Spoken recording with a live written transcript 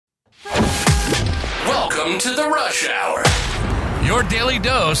Welcome to the Rush Hour. Your daily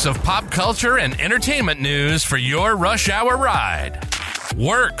dose of pop culture and entertainment news for your rush hour ride.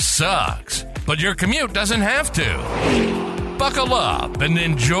 Work sucks, but your commute doesn't have to. Buckle up and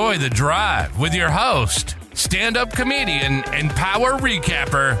enjoy the drive with your host, stand-up comedian and power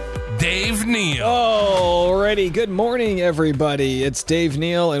recapper, Dave Neal. Alrighty, good morning, everybody. It's Dave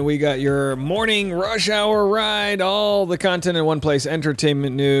Neal, and we got your morning rush hour ride. All the content in one place,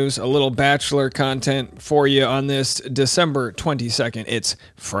 entertainment news, a little Bachelor content for you on this December 22nd. It's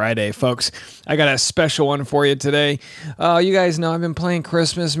Friday, folks. I got a special one for you today. You guys know I've been playing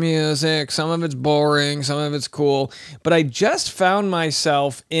Christmas music. Some of it's boring, some of it's cool. But I just found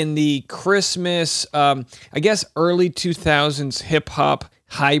myself in the Christmas, early 2000s hip-hop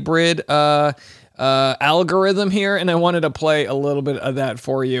hybrid algorithm here, and I wanted to play a little bit of that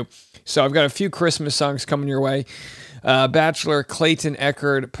for you. So I've got a few Christmas songs coming your way. Bachelor Clayton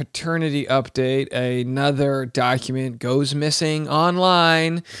Echard paternity update. Another document goes missing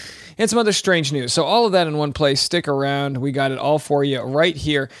online, and some other strange news. So all of that in one place. Stick around. We got it all for you right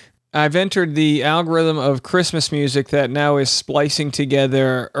here. I've entered the algorithm of Christmas music that now is splicing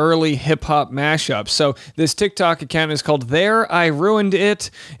together early hip-hop mashups. So this TikTok account is called There I Ruined It,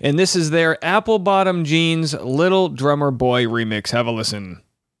 and this is their Apple Bottom Jeans Little Drummer Boy remix. Have a listen.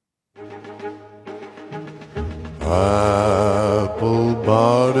 Apple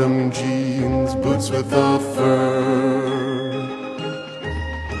bottom jeans, boots with a fur.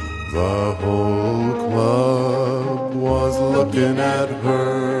 The whole club was looking at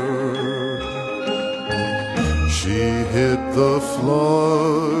her. She hit the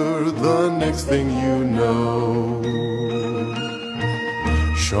floor, the next thing you know,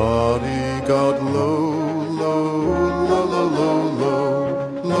 shawty got low, low, low, low, low,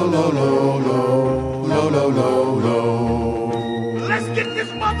 low, low, low, low, low, low, low, low, low. Let's get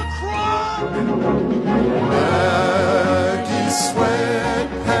this mother crunk! Baggy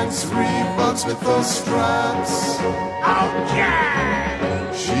sweatpants, Reeboks with those straps. Okay!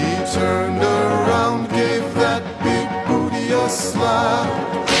 She turned around, gave that big booty a slap.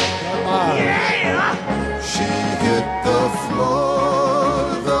 Yeah! She hit the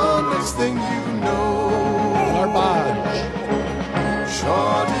floor, the next thing you know,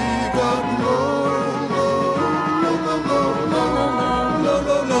 shawty got low, low, low, low, low, low, low,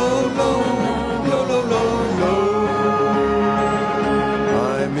 low, low, low, low, low.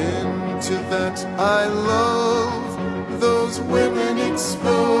 I'm into that, I love those women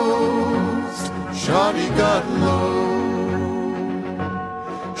exposed. Shawty got low,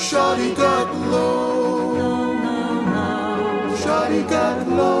 shawty got low, shawty got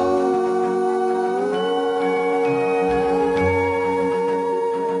low.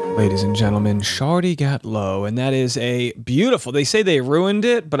 Ladies and gentlemen, Shawty Got Low, and that is a beautiful, they say they ruined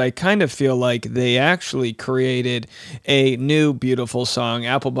it, but I kind of feel like they actually created a new beautiful song,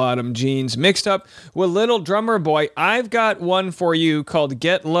 Apple Bottom Jeans, mixed up with Little Drummer Boy. I've got one for you called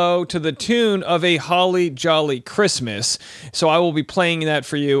Get Low to the tune of A Holly Jolly Christmas, so I will be playing that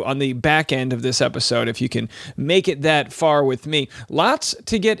for you on the back end of this episode if you can make it that far with me. Lots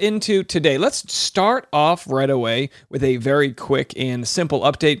to get into today. Let's start off right away with a very quick and simple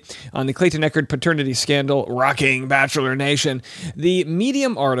update on the Clayton Echard paternity scandal rocking Bachelor Nation. The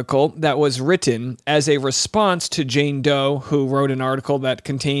Medium article that was written as a response to Jane Doe, who wrote an article that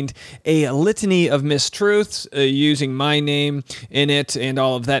contained a litany of mistruths using my name in it and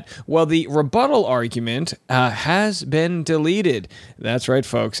all of that. Well, the rebuttal argument has been deleted. That's right,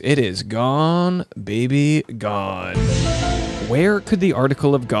 folks. It is gone, baby, gone. Where could the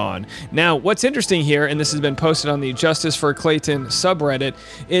article have gone? Now, what's interesting here, and this has been posted on the Justice for Clayton subreddit,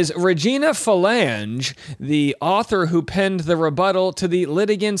 is Regina Phalange, the author who penned the rebuttal to the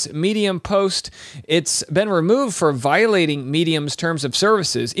litigant's Medium post. It's been removed for violating Medium's terms of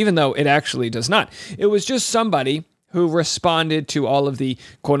services, even though it actually does not. It was just somebody who responded to all of the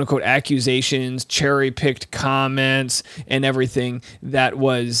quote-unquote accusations, cherry-picked comments, and everything that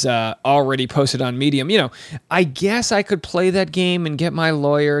was already posted on Medium. You know, I guess I could play that game and get my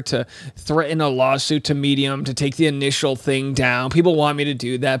lawyer to threaten a lawsuit to Medium to take the initial thing down. People want me to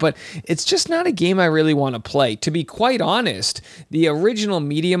do that, but it's just not a game I really want to play. To be quite honest, the original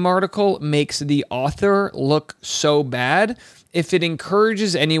Medium article makes the author look so bad. If it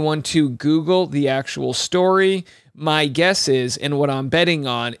encourages anyone to Google the actual story, my guess is, and what I'm betting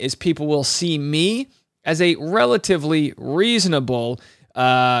on, is people will see me as a relatively reasonable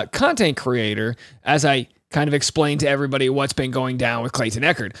content creator as I kind of explain to everybody what's been going down with Clayton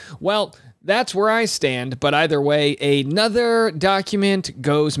Echard. Well, That's where I stand, but either way, another document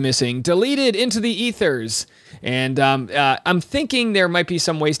goes missing, deleted into the ethers. And I'm thinking there might be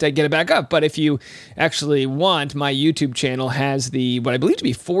some ways to get it back up, but if you actually want, my YouTube channel has what I believe to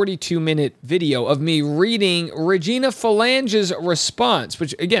be 42-minute video of me reading Regina Phalange's response,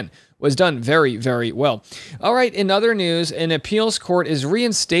 which, again, was done very, very well. All right, in other news, an appeals court is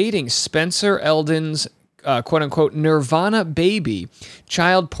reinstating Spencer Eldon's quote-unquote Nirvana Baby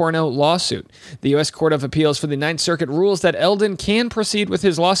child porno lawsuit. The U.S. Court of Appeals for the Ninth Circuit rules that Eldon can proceed with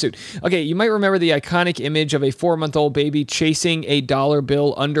his lawsuit. Okay, you might remember the iconic image of a 4-month-old baby chasing a dollar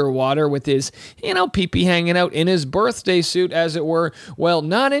bill underwater with his, pee-pee hanging out in his birthday suit, as it were. Well,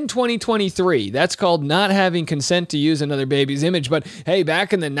 not in 2023. That's called not having consent to use another baby's image. But hey,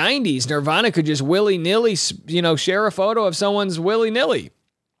 back in the 90s, Nirvana could just willy-nilly, share a photo of someone's willy-nilly.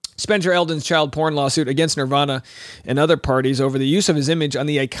 Spencer Eldon's child porn lawsuit against Nirvana and other parties over the use of his image on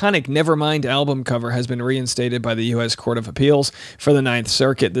the iconic Nevermind album cover has been reinstated by the U.S. Court of Appeals for the Ninth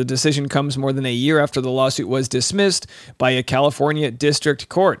Circuit. The decision comes more than a year after the lawsuit was dismissed by a California district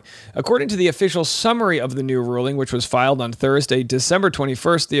court. According to the official summary of the new ruling, which was filed on Thursday, December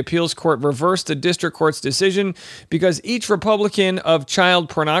 21st, the appeals court reversed the district court's decision because each Republican of child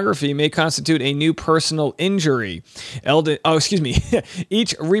pornography may constitute a new personal injury.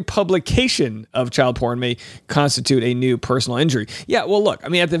 Each republication of child porn may constitute a new personal injury. Yeah, well, look,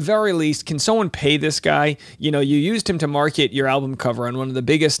 at the very least, can someone pay this guy? You used him to market your album cover on one of the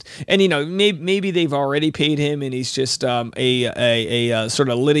biggest, and maybe they've already paid him, and he's just a sort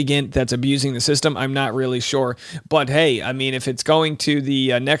of litigant that's abusing the system. I'm not really sure, but hey, if it's going to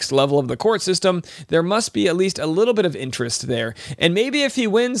the next level of the court system, there must be at least a little bit of interest there, and maybe if he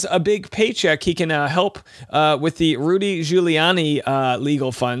wins a big paycheck, he can help with the Rudy Giuliani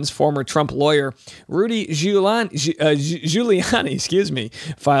legal funds. Former Trump lawyer Rudy Giuliani,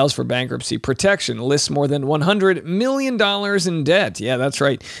 files for bankruptcy protection, lists more than $100 million in debt. Yeah, that's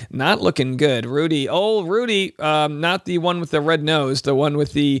right. Not looking good. Rudy, not the one with the red nose, the one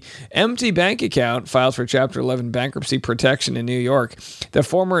with the empty bank account, files for Chapter 11 bankruptcy protection in New York. The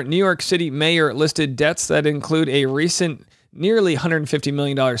former New York City mayor listed debts that include a recent nearly $150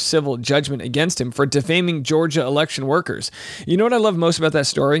 million civil judgment against him for defaming Georgia election workers. You know what I love most about that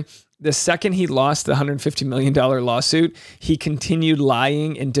story? The second he lost the $150 million lawsuit, he continued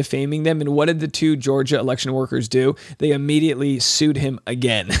lying and defaming them. And what did the two Georgia election workers do? They immediately sued him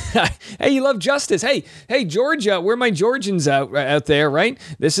again. Hey, you love justice. Hey, Georgia, where are my Georgians out there, right?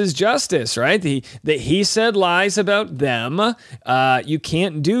 This is justice, right? He said lies about them. You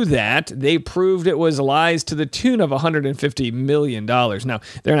can't do that. They proved it was lies to the tune of $150 million. Now,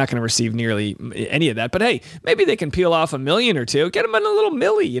 they're not going to receive nearly any of that. But hey, maybe they can peel off $1 million or $2. Get them in a little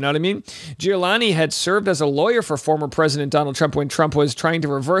milli, you know what I mean? Giuliani had served as a lawyer for former President Donald Trump when Trump was trying to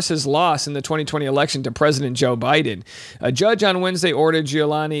reverse his loss in the 2020 election to President Joe Biden. A judge on Wednesday ordered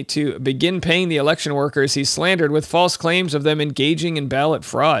Giuliani to begin paying the election workers he slandered with false claims of them engaging in ballot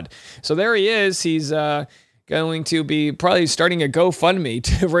fraud. So there he is. He's going to be probably starting a GoFundMe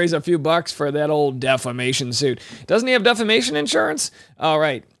to raise a few bucks for that old defamation suit. Doesn't he have defamation insurance? All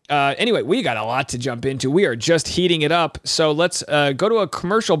right. Anyway, we got a lot to jump into. We are just heating it up. So let's go to a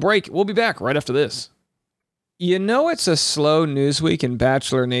commercial break. We'll be back right after this. It's a slow news week in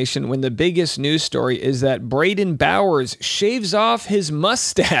Bachelor Nation when the biggest news story is that Braden Bowers shaves off his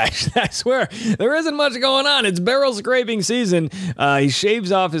mustache. I swear, there isn't much going on. It's barrel scraping season. He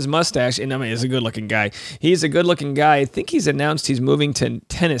shaves off his mustache, and he's a good-looking guy. He's a good-looking guy. I think he's announced he's moving to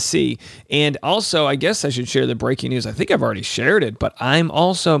Tennessee. And also, I guess I should share the breaking news. I think I've already shared it, but I'm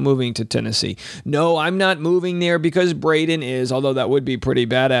also moving to Tennessee. No, I'm not moving there because Braden is, although that would be pretty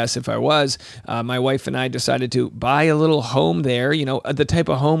badass if I was. My wife and I decided to buy a little home there, the type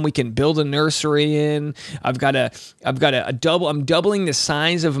of home we can build a nursery in. I'm doubling the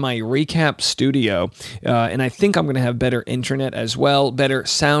size of my recap studio, and I think I'm going to have better internet as well, better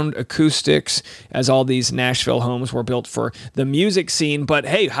sound acoustics, as all these Nashville homes were built for the music scene. But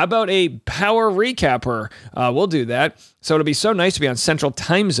hey, how about a power recapper? We'll do that. So it'll be so nice to be on Central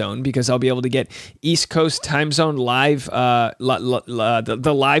Time Zone because I'll be able to get East Coast Time Zone live,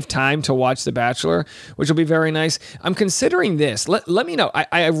 the live time to watch The Bachelor, which will be very nice. I'm considering this. Let me know.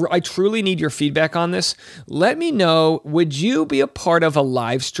 I truly need your feedback on this. Let me know, would you be a part of a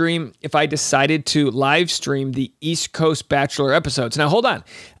live stream if I decided to live stream the East Coast Bachelor episodes? Now, hold on.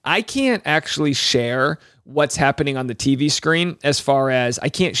 I can't actually share what's happening on the TV screen as far as I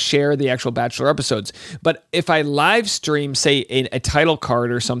can't share the actual Bachelor episodes. But if I live stream, say, a title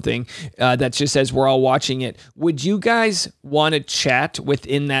card or something that just says we're all watching it, would you guys want to chat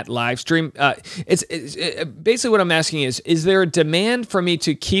within that live stream? It's basically what I'm asking is there a demand for me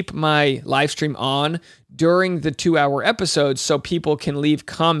to keep my live stream on during the 2-hour episodes so people can leave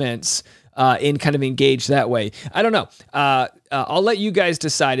comments and kind of engage that way? I don't know. I'll let you guys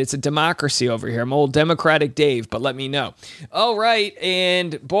decide. It's a democracy over here. I'm old Democratic Dave, but let me know. All right.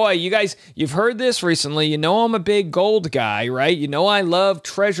 And boy, you guys, you've heard this recently. You know I'm a big gold guy, right? You know I love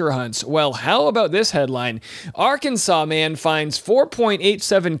treasure hunts. Well, how about this headline? Arkansas man finds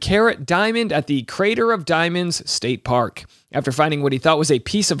 4.87 carat diamond at the Crater of Diamonds State Park after finding what he thought was a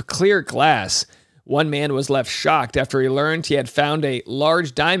piece of clear glass. One man was left shocked after he learned he had found a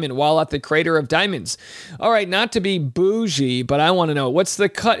large diamond while at the Crater of Diamonds. All right, not to be bougie, but I want to know, what's the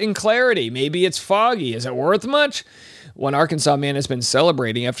cut in clarity? Maybe it's foggy. Is it worth much? One Arkansas man has been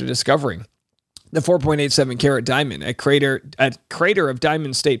celebrating after discovering the 4.87 carat diamond at Crater of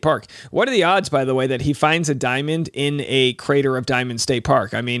Diamond State Park. What are the odds, by the way, that he finds a diamond in a Crater of Diamond State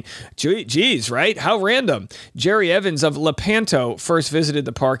Park? I mean, geez, right? How random. Jerry Evans of Lepanto first visited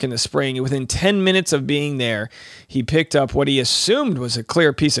the park in the spring, and within 10 minutes of being there, he picked up what he assumed was a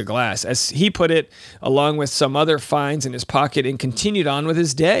clear piece of glass. As he put it, along with some other finds in his pocket, and continued on with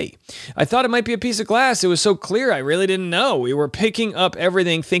his day. I thought it might be a piece of glass. It was so clear, I really didn't know. We were picking up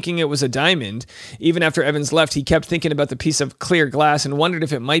everything thinking it was a diamond. Even after Evans left, he kept thinking about the piece of clear glass and wondered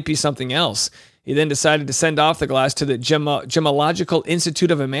if it might be something else. He then decided to send off the glass to the Gemological Institute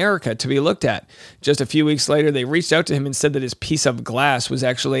of America to be looked at. Just a few weeks later, they reached out to him and said that his piece of glass was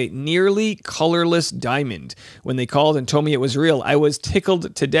actually a nearly colorless diamond. When they called and told me it was real, I was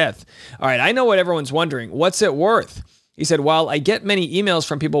tickled to death. All right, I know what everyone's wondering. What's it worth? He said, while I get many emails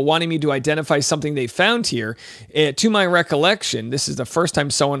from people wanting me to identify something they found here, to my recollection, this is the first time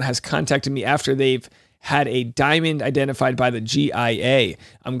someone has contacted me after they've had a diamond identified by the GIA.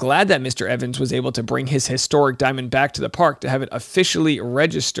 I'm glad that Mr. Evans was able to bring his historic diamond back to the park to have it officially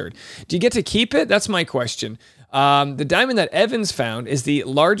registered. Do you get to keep it? That's my question. The diamond that Evans found is the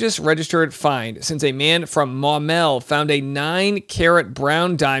largest registered find since a man from Maumelle found a 9-carat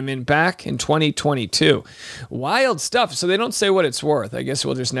brown diamond back in 2022. Wild stuff. So they don't say what it's worth. I guess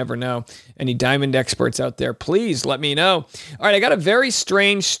we'll just never know. Any diamond experts out there, please let me know. All right, I got a very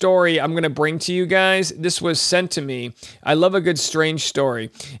strange story I'm going to bring to you guys. This was sent to me. I love a good strange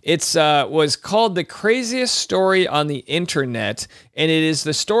story. It's was called The Craziest Story on the Internet, and it is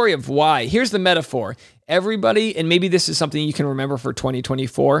the story of why. Here's the metaphor. Everybody, and maybe this is something you can remember for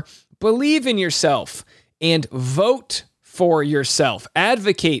 2024, believe in yourself and vote for yourself.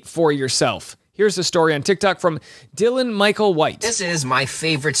 Advocate for yourself. Here's the story on TikTok from Dylan Michael White. This is my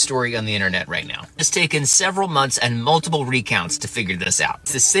favorite story on the internet right now. It's taken several months and multiple recounts to figure this out.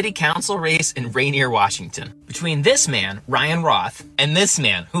 It's the city council race in Rainier, Washington. Between this man, Ryan Roth, and this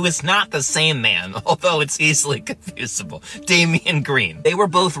man, who is not the same man, although it's easily confusable, Damian Green. They were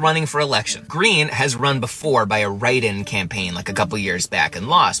both running for election. Green has run before by a write-in campaign like a couple years back and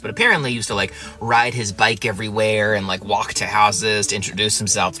lost, but apparently used to ride his bike everywhere and walk to houses to introduce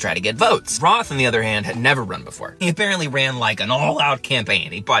himself to try to get votes. Roth, on the other hand, had never run before. He apparently ran an all-out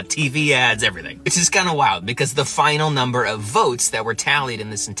campaign. He bought TV ads, everything. Which is kind of wild because the final number of votes that were tallied in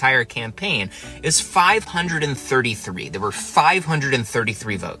this entire campaign is 533. There were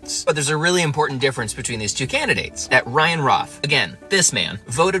 533 votes. But there's a really important difference between these two candidates. That Ryan Roth, again, this man,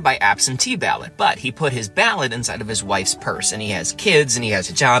 voted by absentee ballot, but he put his ballot inside of his wife's purse, and he has kids, and he has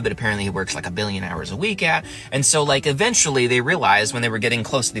a job that apparently he works 1 billion hours a week at, and so eventually they realized when they were getting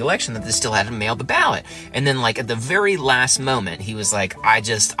close to the election that they still had to mail the ballot. And then at the very last moment, he was like, I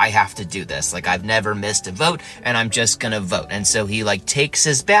have to do this. I've never missed a vote and I'm just gonna vote. And so he takes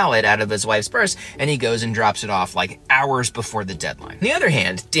his ballot out of his wife's purse and he goes and drops it off hours before the deadline. On the other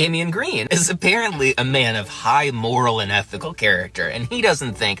hand, Damian Green is apparently a man of high moral and ethical character, and he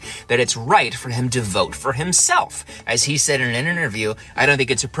doesn't think that it's right for him to vote for himself. As he said in an interview, I don't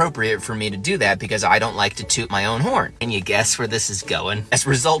think it's appropriate for me to do that because I don't like to toot my own horn. And you guess where this is going? As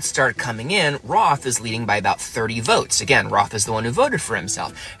results start coming in, Roth is leading by about 30 votes. Again, Roth is the one who voted for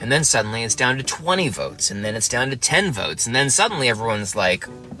himself. And then suddenly it's down to 20 votes. And then it's down to 10 votes. And then suddenly everyone's like,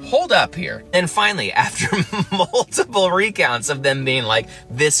 hold up here. And finally, after multiple recounts of them being like,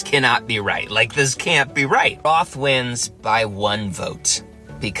 this cannot be right. This can't be right. Roth wins by 1 vote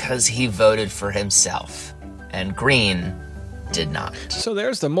because he voted for himself. And Green did not. So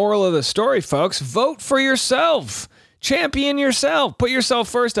there's the moral of the story, folks. Vote for yourself. champion yourself. Put yourself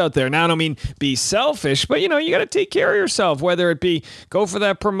first out there. Now, I don't mean be selfish, but, you got to take care of yourself, whether it be go for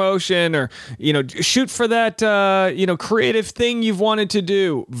that promotion or, shoot for that, creative thing you've wanted to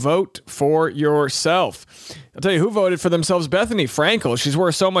do. Vote for yourself. I'll tell you who voted for themselves, Bethenny. Frankel. She's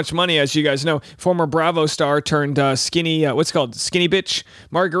worth so much money, as you guys know. Former Bravo star turned skinny, what's it called? Skinny bitch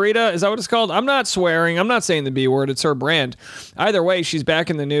margarita? Is that what it's called? I'm not swearing. I'm not saying the B word. It's her brand. Either way, she's back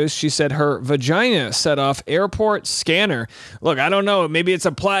in the news. She said her vagina set off airport scanner. Look, I don't know. Maybe it's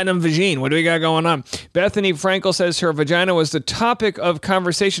a platinum vagine. What do we got going on? Bethenny Frankel says her vagina was the topic of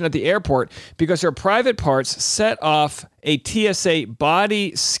conversation at the airport because her private parts set off a TSA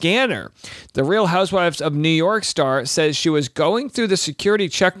body scanner. The Real Housewives of New York star says she was going through the security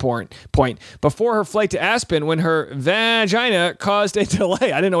checkpoint before her flight to Aspen when her vagina caused a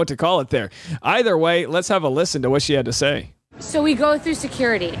delay. I didn't know what to call it there. Either way, let's have a listen to what she had to say. So we go through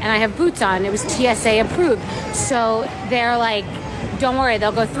security, and I have boots on. It was TSA approved. So they're like, don't worry,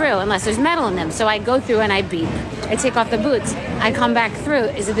 they'll go through unless there's metal in them. So I go through and I beep. I take off the boots. I come back through.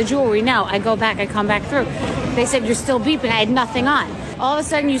 Is it the jewelry? No. I go back. I come back through. They said, you're still beeping. I had nothing on. All of a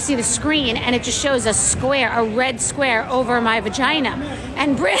sudden, you see the screen, and it just shows a red square over my vagina.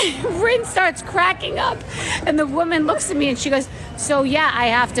 And Bryn starts cracking up. And the woman looks at me, and she goes, so, yeah, I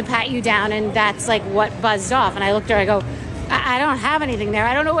have to pat you down. And that's, like, what buzzed off. And I looked at her. I go, I don't have anything there.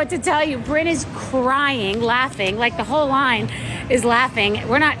 I don't know what to tell you. Bryn is crying, laughing, like the whole line is laughing.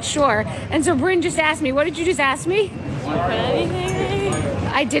 We're not sure. And so Bryn just asked me, what did you just ask me? Did you put anything?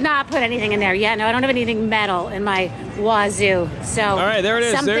 I did not put anything in there. Yeah, no, I don't have anything metal in my wazoo. So all right, there it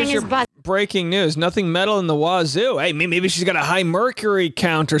is. Something There's is your breaking news. Nothing metal in the wazoo. Hey, maybe she's got a high mercury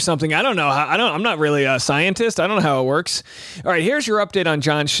count or something. I don't know. I'm not really a scientist. I don't know how it works. All right, here's your update on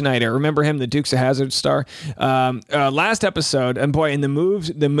John Schneider. Remember him, the Dukes of Hazzard star? Last episode, and boy, in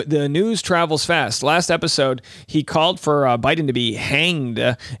the news travels fast. Last episode, he called for Biden to be hanged,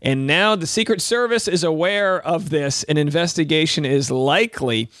 and now the Secret Service is aware of this. An investigation is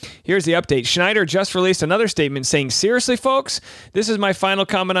likely. Here's the update. Schneider just released another statement saying, seriously, folks, this is my final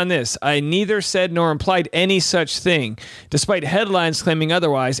comment on this. I neither said nor implied any such thing. Despite headlines claiming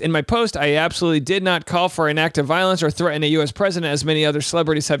otherwise, in my post, I absolutely did not call for an act of violence or threaten a U.S. president as many other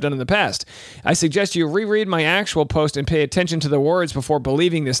celebrities have done in the past. I suggest you reread my actual post and pay attention to the words before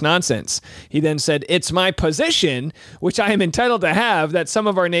believing this nonsense. He then said, it's my position, which I am entitled to have, that some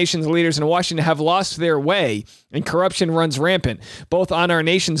of our nation's leaders in Washington have lost their way and corruption runs rampant. Both on our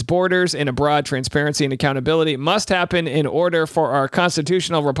nation's borders and abroad, transparency and accountability must happen in order for our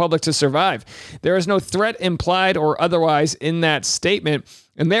constitutional republic to survive. There is no threat implied or otherwise in that statement.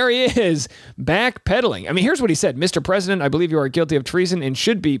 And there he is, backpedaling. I mean, here's what he said. Mr. President, I believe you are guilty of treason and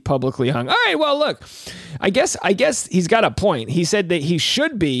should be publicly hung. All right, well, look, I guess he's got a point. He said that he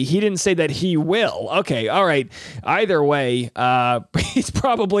should be. He didn't say that he will. Okay, all right. Either way, he's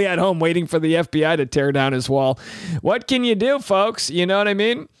probably at home waiting for the FBI to tear down his wall. What can you do, folks? You know what I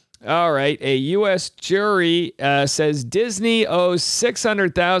mean? All right. A U.S. jury says Disney owes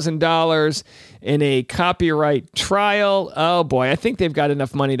 $600,000 in a copyright trial. Oh, boy. I think they've got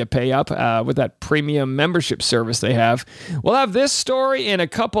enough money to pay up with that premium membership service they have. We'll have this story and a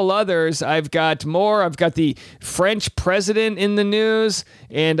couple others. I've got more. I've got the French president in the news.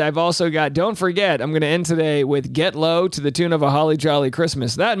 And I've also got, don't forget, I'm going to end today with Get Low to the tune of A Holly Jolly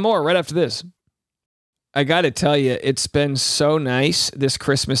Christmas. That and more right after this. I got to tell you, it's been so nice this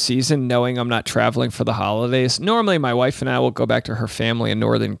Christmas season knowing I'm not traveling for the holidays. Normally, my wife and I will go back to her family in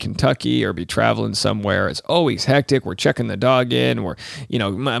northern Kentucky or be traveling somewhere. It's always hectic. We're checking the dog in. We're,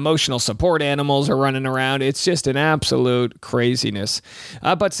 my emotional support animals are running around. It's just an absolute craziness.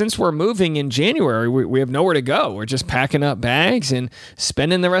 But since we're moving in January, we have nowhere to go. We're just packing up bags and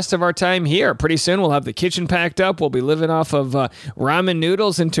spending the rest of our time here. Pretty soon, we'll have the kitchen packed up. We'll be living off of ramen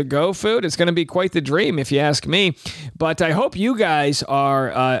noodles and to-go food. It's going to be quite the dream, if you ask me. But I hope you guys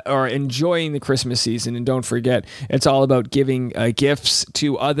are enjoying the Christmas season. And don't forget, it's all about giving gifts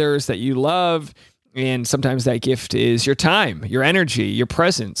to others that you love. And sometimes that gift is your time, your energy, your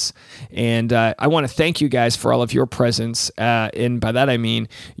presence. And I want to thank you guys for all of your presence. And by that, I mean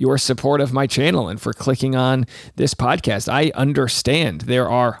your support of my channel and for clicking on this podcast. I understand there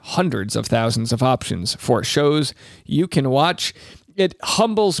are hundreds of thousands of options for shows you can watch. It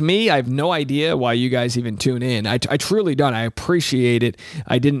humbles me. I have no idea why you guys even tune in. I truly don't. I appreciate it.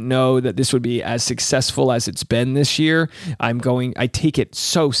 I didn't know that this would be as successful as it's been this year. I take it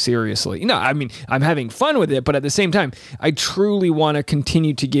so seriously. I mean, I'm having fun with it, but at the same time, I truly want to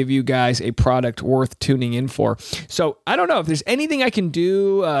continue to give you guys a product worth tuning in for. So I don't know if there's anything I can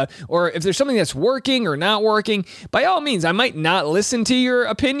do, or if there's something that's working or not working. By all means, I might not listen to your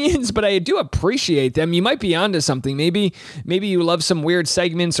opinions, but I do appreciate them. You might be onto something. Maybe you love some weird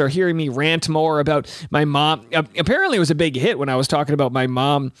segments or hearing me rant more about my mom. Apparently, it was a big hit when I was talking about my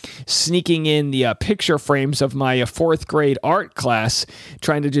mom sneaking in the picture frames of my fourth grade art class,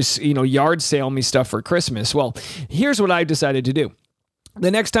 trying to just, yard sale me stuff for Christmas. Well, here's what I decided to do. The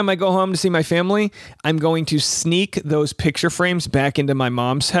next time I go home to see my family, I'm going to sneak those picture frames back into my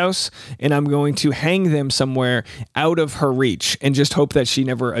mom's house, and I'm going to hang them somewhere out of her reach and just hope that she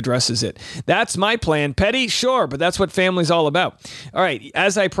never addresses it. That's my plan. Petty? Sure, but that's what family's all about. All right,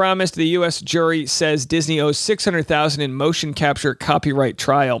 as I promised, the U.S. jury says Disney owes $600,000 in motion capture copyright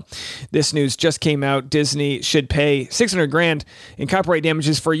trial. This news just came out. Disney should pay $600,000 in copyright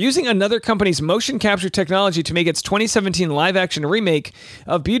damages for using another company's motion capture technology to make its 2017 live-action remake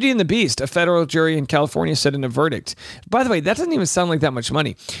of Beauty and the Beast, a federal jury in California said in a verdict. By the way, that doesn't even sound like that much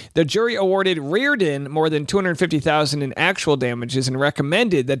money. The jury awarded Reardon more than $250,000 in actual damages and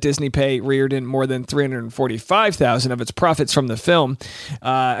recommended that Disney pay Reardon more than $345,000 of its profits from the film.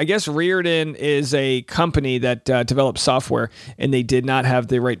 I guess Reardon is a company that develops software, and they did not have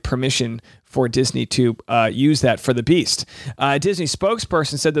the right permission for Disney to use that for the Beast. A Disney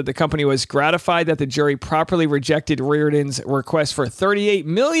spokesperson said that the company was gratified that the jury properly rejected Reardon's request for $38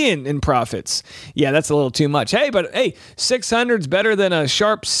 million in profits. Yeah, that's a little too much. Hey, 600's better than a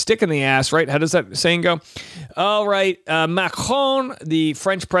sharp stick in the ass, right? How does that saying go? All right, Macron, the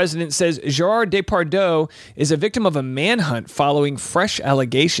French president, says Gerard Depardieu is a victim of a manhunt following fresh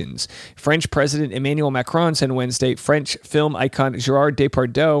allegations. French President Emmanuel Macron said Wednesday French film icon Gerard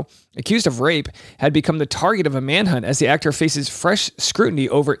Depardieu, accused of rape, had become the target of a manhunt as the actor faces fresh scrutiny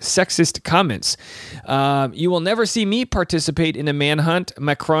over sexist comments. You will never see me participate in a manhunt,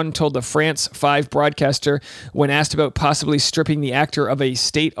 Macron told the France 5 broadcaster when asked about possibly stripping the actor of a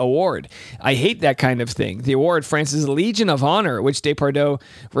state award. I hate that kind of thing. The award, France's Legion of Honor, which Depardieu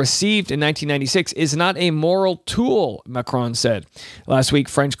received in 1996, is not a moral tool, Macron said. Last week,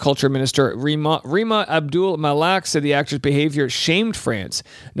 French Culture Minister Rima Abdul Malak said the actor's behavior shamed France,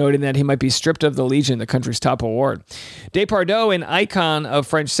 noting that he might be stripped of the Legion, the country's top award. Depardieu, an icon of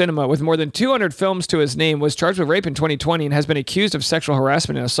French cinema with more than 200 films to his name, was charged with rape in 2020 and has been accused of sexual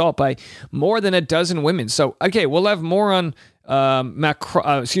harassment and assault by more than a dozen women. So, okay, we'll have more on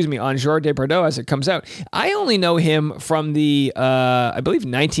on Gerard Depardieu as it comes out. I only know him from the, I believe,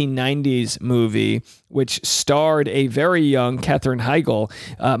 1990s movie, which starred a very young Katherine Heigl.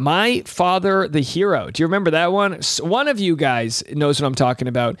 My Father, the Hero. Do you remember that one? One of you guys knows what I'm talking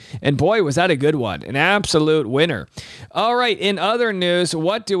about. And boy, was that a good one. An absolute winner. All right, in other news,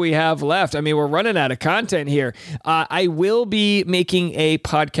 what do we have left? I mean, we're running out of content here. I will be making a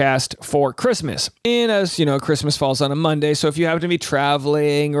podcast for Christmas. And as you know, Christmas falls on a Monday, so if you happen to be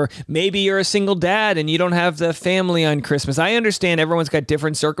traveling, or maybe you're a single dad and you don't have the family on Christmas, I understand everyone's got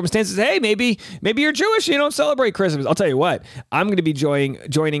different circumstances. Hey, maybe you're Jewish, you don't celebrate Christmas. I'll tell you what, I'm going to be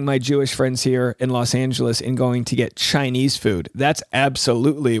joining my Jewish friends here in Los Angeles and going to get Chinese food. That's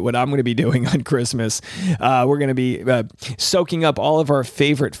absolutely what I'm going to be doing on Christmas. We're going to be soaking up all of our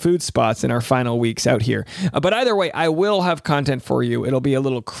favorite food spots in our final weeks out here. But either way, I will have content for you. It'll be a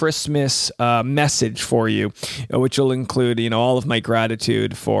little Christmas message for you, which will include, all of my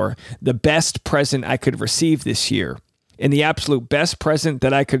gratitude for the best present I could receive this year. And the absolute best present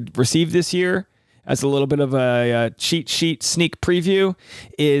that I could receive this year, as a little bit of a cheat sheet sneak preview,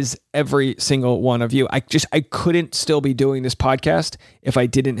 is every single one of you. I couldn't still be doing this podcast if I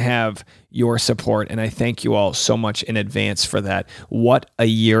didn't have your support, and I thank you all so much in advance for that. What a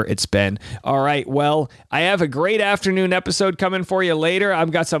year it's been. All right, well, I have a great afternoon episode coming for you later.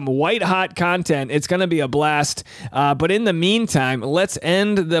 I've got some white hot content. It's going to be a blast. But in the meantime, let's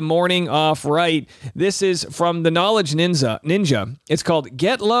end the morning off right. This is from the Knowledge Ninja. It's called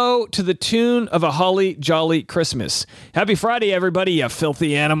Get Low to the Tune of a Holly Jolly Christmas. Happy Friday, everybody, you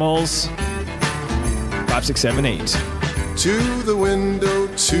filthy animals. 5, 6, 7, 8. To the window,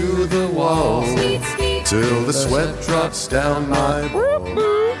 to the wall, till the sweat drops down my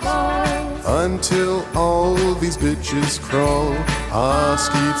balls, until all these bitches crawl. Ah,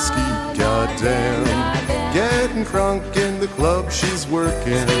 skeet, skeet, goddamn. Getting crunk in the club she's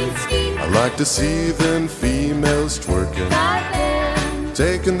working. I like to see them females twerking.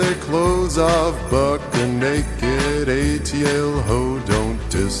 taking their clothes off, buck naked. ATL ho, don't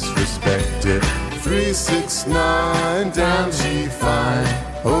disrespect it. 369 down G5,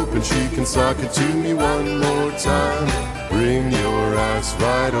 hoping she can sock it to me one more time. Bring your ass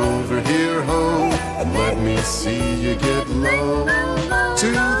right over here, ho, and let me see you get low.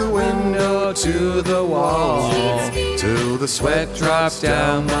 To the window, to the wall, till the sweat drops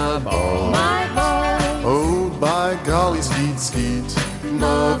down my balls. Oh, by golly, skeet, skeet,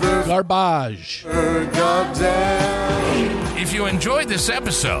 mother Garbage. goddamn. If you enjoyed this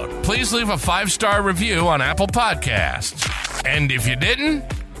episode, please leave a 5-star review on Apple Podcasts. And if you didn't,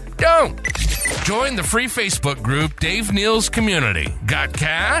 don't. Join the free Facebook group Dave Neal's Community. Got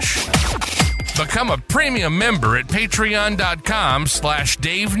cash? Become a premium member at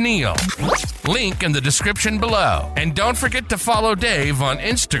patreon.com/Dave Neal. Link in the description below. And don't forget to follow Dave on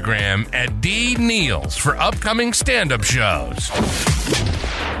Instagram at DNeals for upcoming stand-up shows.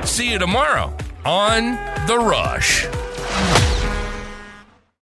 See you tomorrow on The Rush.